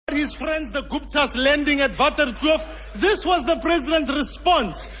his friends, the Guptas, landing at Waterkloof. This was the president's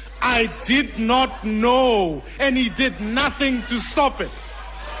response. I did not know, and he did nothing to stop it.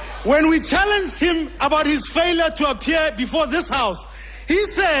 When we challenged him about his failure to appear before this house, he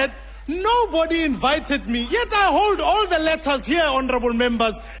said, nobody invited me, yet I hold all the letters here, honorable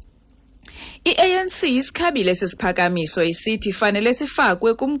members. iANC isikhabile seSiphakamiso isithi fanele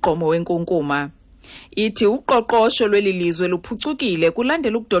sifakwe kumgqomo wenkunkuma. Ithi uqoqosho lwelilizwe luphucukile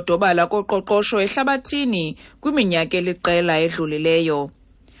kulandela ukudodobala koqoqosho ehlabathini kwiminyaka eliqela edlulileyo.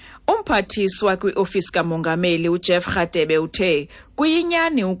 Umphathiswa kwiofisi kamongameli uJacob uthe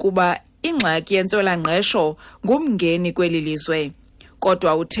kuyinyani ukuba ingxaki yentswela-ngqesho ngumngeni kwelilizwe.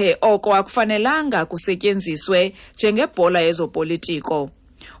 Kodwa uthe oko akufanelanga kusetyenziswe njengebhola yezopolitiko.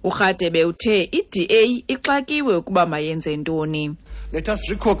 uJacob uthe iDA ixakiwe ukuba mayenze ntoni. Let us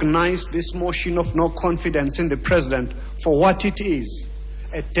recognize this motion of no confidence in the president for what it is,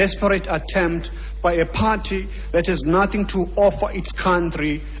 a desperate attempt by a party that has nothing to offer its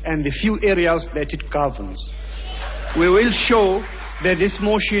country and the few areas that it governs. We will show that this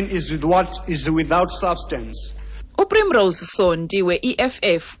motion is without substance. uPrimrose Sonti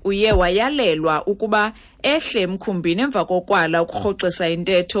we-EFF uye wayalelwa ukuba ehle emkhumbini emva kokwala ukurhoxisa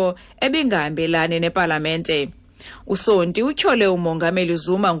intetho ebingahambelani nepalamente. Usonti utyhole umongameli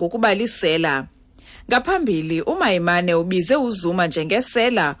Zuma ngokubalisela. Ngaphambili uMayimane ubize uZuma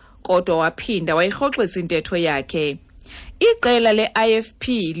njengesela kodwa waphinda wayirhoxisa intetho yakhe. Iqela leIFP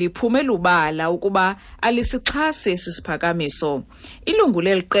liphume lubala ukuba alisixhase sisiphakamiso. Ilungu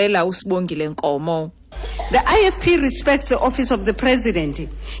leliqela uSibongile Nkomo. The IFP respects the office of the president.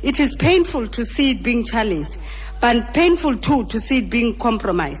 It is painful to see it being challenged, but painful too to see it being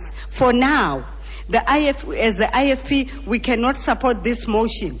compromised. For now, as the IFP, we cannot support this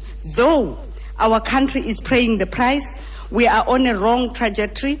motion. Though our country is paying the price, we are on a wrong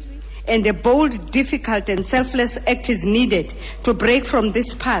trajectory, and a bold, difficult and selfless act is needed to break from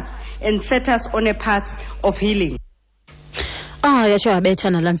this path and set us on a path of healing. Yatsho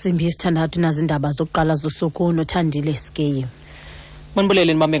abethana lantsimbi isithandathu nazindaba zokuqala zosuku noThandile Skeyi.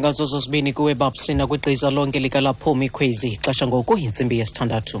 Manibulele nibambe ngazo zozibini kuwe babsina kwigqiza lonke likalaphomi Khwezi xesha ngoku yintsimbi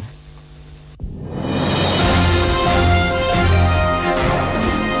yesithandathu.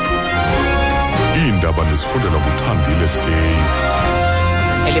 Iindaba nezifundela kuThandile Skeyi.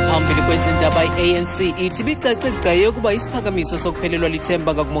 Eliphambili kwezindaba iANC ithi bicacegcaye ukuba isiphakamiso sokuphelelwa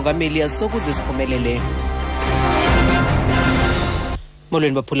lithemba ngakumongameli asokuze siphumelele.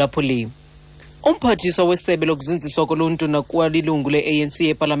 Molweni baphulaphuli. Umphathiswa wesebe lokuzinziswa koluntu nokwa lilungu leANC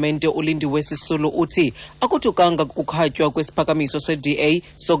epalamente uLindiwe Sisulu uthi akothukanga kukukhatywa kwesiphakamiso seDA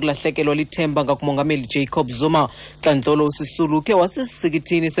sokulahlekelwa lithemba ngakumongameli Jacob Zuma. Xantlolo uSisulu ke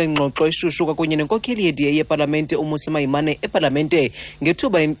wasesisikithini sengxoxo eshushu kwakunye nenkokheli yeDA epalamente uMayimane epalamente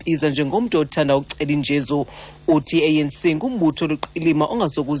ngethuba impiza njengomntu othanda ucela injezu. Uthi ANC ngumbutho luqilima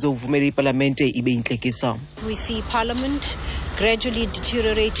ongasokuze uvumele ipalamente ibe intlekisa. We see Parliament gradually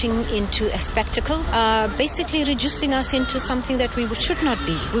deteriorating into a spectacle, basically reducing us into something that we should not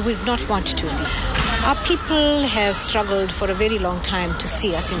be, we would not want to be. Our people have struggled for a very long time to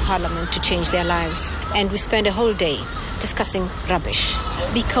see us in Parliament to change their lives, and we spend a whole day discussing rubbish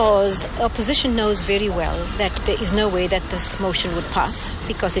because opposition knows very well that there is no way that this motion would pass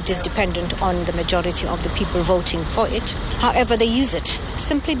because it is dependent on the majority of the people voting for it. However, they use it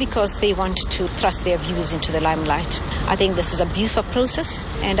simply because they want to thrust their views into the limelight. I think this is abuse of process,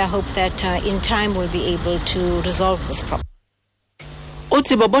 and I hope that in time we'll be able to resolve this problem.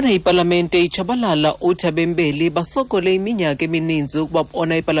 Uthi babona ipalamente ichabalala uthi abembeli basokole iminyaka emininzi ukuba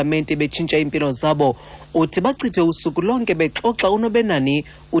bona ipalamente betshintsha impilo zabo. Uthi bachithe usuku lonke bexoxa unobenani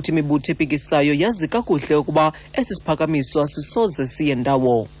uthi imibutho epikisayo yazi kakuhle ukuba esisiphakamiso asisoze siye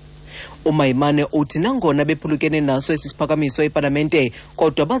ndawo. uMayimane uthi nangona bephulukene naso esisiphakamiso epalamente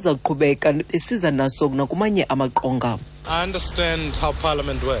kodwa baza kuqhubeka besiza naso nakumanye amaqonga. I understand how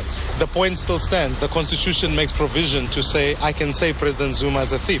Parliament works. The point still stands. The Constitution makes provision to say, I can say President Zuma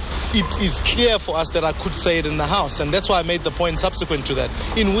is a thief. It is clear for us that I could say it in the House, and that's why I made the point subsequent to that.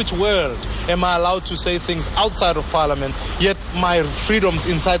 In which world am I allowed to say things outside of Parliament, yet my freedoms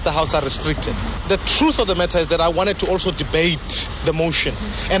inside the House are restricted? The truth of the matter is that I wanted to also debate the motion,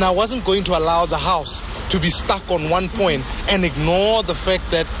 and I wasn't going to allow the House to be stuck on one point and ignore the fact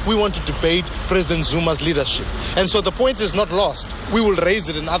that we want to debate President Zuma's leadership. And so the point is not lost. We will raise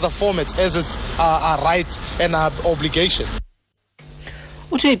it in other formats as it's our right and our obligation.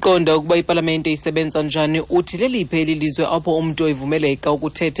 Uthi iqonda ukuba ipalamente isebenza njani uthi leliphe ilizwe apho umuntu evumeleka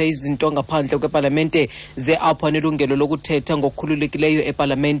ukuthetha izinto ngaphandle kwepalamente ze apho anelungelo lokuthetha ngokukhululekileyo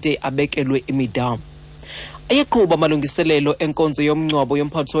epalamente abekelwe imida. Ayaqhuba amalungiselelo enkonzo yomngcwabo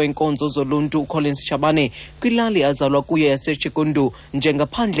yomphathi wenkonzo zoluntu uCollins Chabane kwilali azalwa kuyo yaseChikundu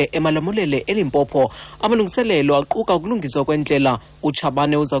njengaphandle emalamulele eLimpopo. Amalungiselelo aquka ukulungiswa kwendlela.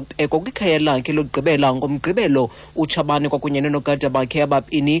 uChabane uza kubekwa kwikhaya lakhe lokugqibela ngomgqibelo. uChabane kwakunye nonogada bakhe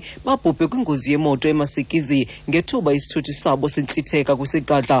ababini babhubhe kwingozi yemoto eMasikizi ngethuba isithuthi sabo sintlitheka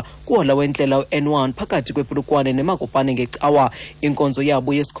kwisigadla kuhola wendlela N1 phakathi kwePolokwane neMakopane ngecawa. Inkonzo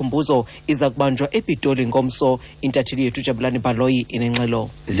yabo yesikhumbuzo iza kubanjwa ePitoli ngomso. Intatheli yethu Jabulani Baloyi inengxelo.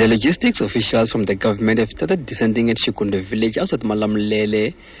 The logistics officials from the government have started descending at Chikundu village outside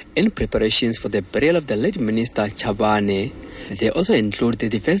Malamulele in preparations for the burial of the late minister Chabane. They also include the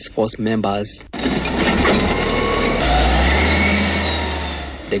Defence Force members.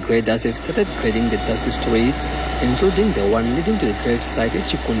 The graders have started grading the dusty streets, including the one leading to the gravesite at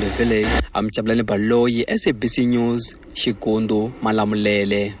Chikundu village. I'm Jabulani Baloyi, SABC News, Chikundu,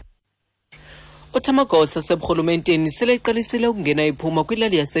 Malamulele. Uthamagosa seburhulumenteni seleqalisile ukungena iphuma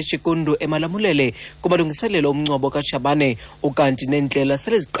kwilali yaseChikundu emalamulele kumalungiselelo omngcwabo kaChabane ukanti nendlela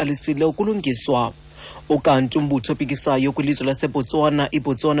seleziqalisile ukulungiswa. Ukanti umbutho opikisayo kwilizwe laseBotswana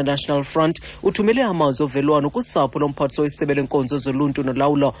iBotswana National Front uthumele amazwi ovelwano kusapho lomphathi wesebe lenkonzo zoluntu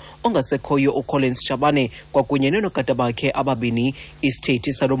nolawulo ongasekhoyo uCollins Chabane kwakunye nonogada bakhe ababini.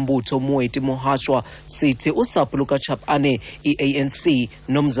 Isithethi salombutho uMweti Mohashwa sithi usapho lukaChabane iANC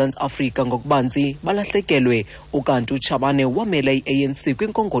noMzantsi Afrika ngokubanzi balahlekelwe. Ukanti uChabane wamela iANC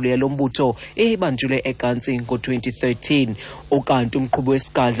kwinkongolo yalombutho eyayibanjelwe eGantsi ngo-2013. Ukanti umqhubi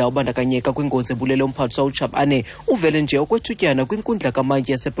wesigadla obandakanyeka kwingozi ebulele umphathi uChabane uvele nje okwethutyana kwinkundla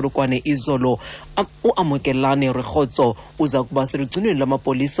kamantyi yasePolokwane izolo. Uamukelane Rekgotso uza kuba selugcinweni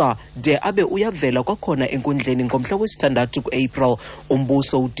lamapolisa de abe uyavela kwakhona enkundleni ngomhla wesi-6 ku-April.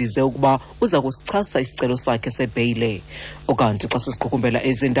 Umbuso udize ukuba uza kusichasa isicelo sakhe sebheyile. Ukanti xa sisiqukumbela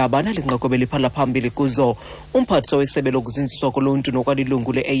ezi ndaba nalinqaku eliphala phambili kuzo, umphathi wesebe lokuzinziswa koluntu nokwa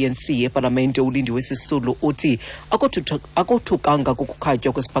lilungu leANC epalamente uLindiwe Sisulu uthi akothukanga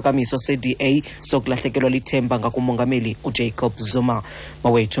kukukhatywa kwesiphakamiso seDA sokulahlekelwa lithemba ngakumongameli uJacob Zuma.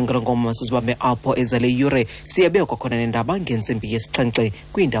 Mawethu ngelongoma sizibambe apho ezale yure siyabekwa khona nendaba ngentsimbi yesixhenxe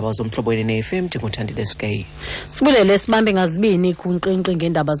kwiindaba zomhlobo ne-FM ndinguthandile skay. Sibulele sibambe ngazibini kunqinqi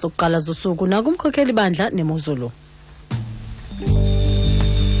ngendaba zokuqala zosuku nakumkhokheli bandla nemozulu.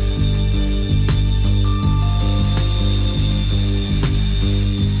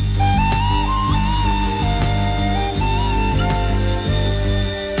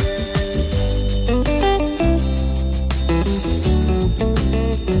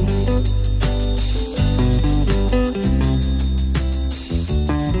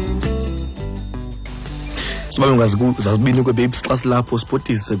 Zazibini kwe-babes xa silapho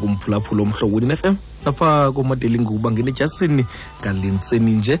sipotise kumphulaphula omhlobo FM lapha komadelingu bangena ejasini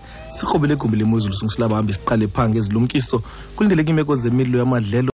ngalentseni nje sikrobele igumbi lemozulu singusilaba hambi siqale phange ezilumkiso kulindeleke imeko zemilo yamadlelo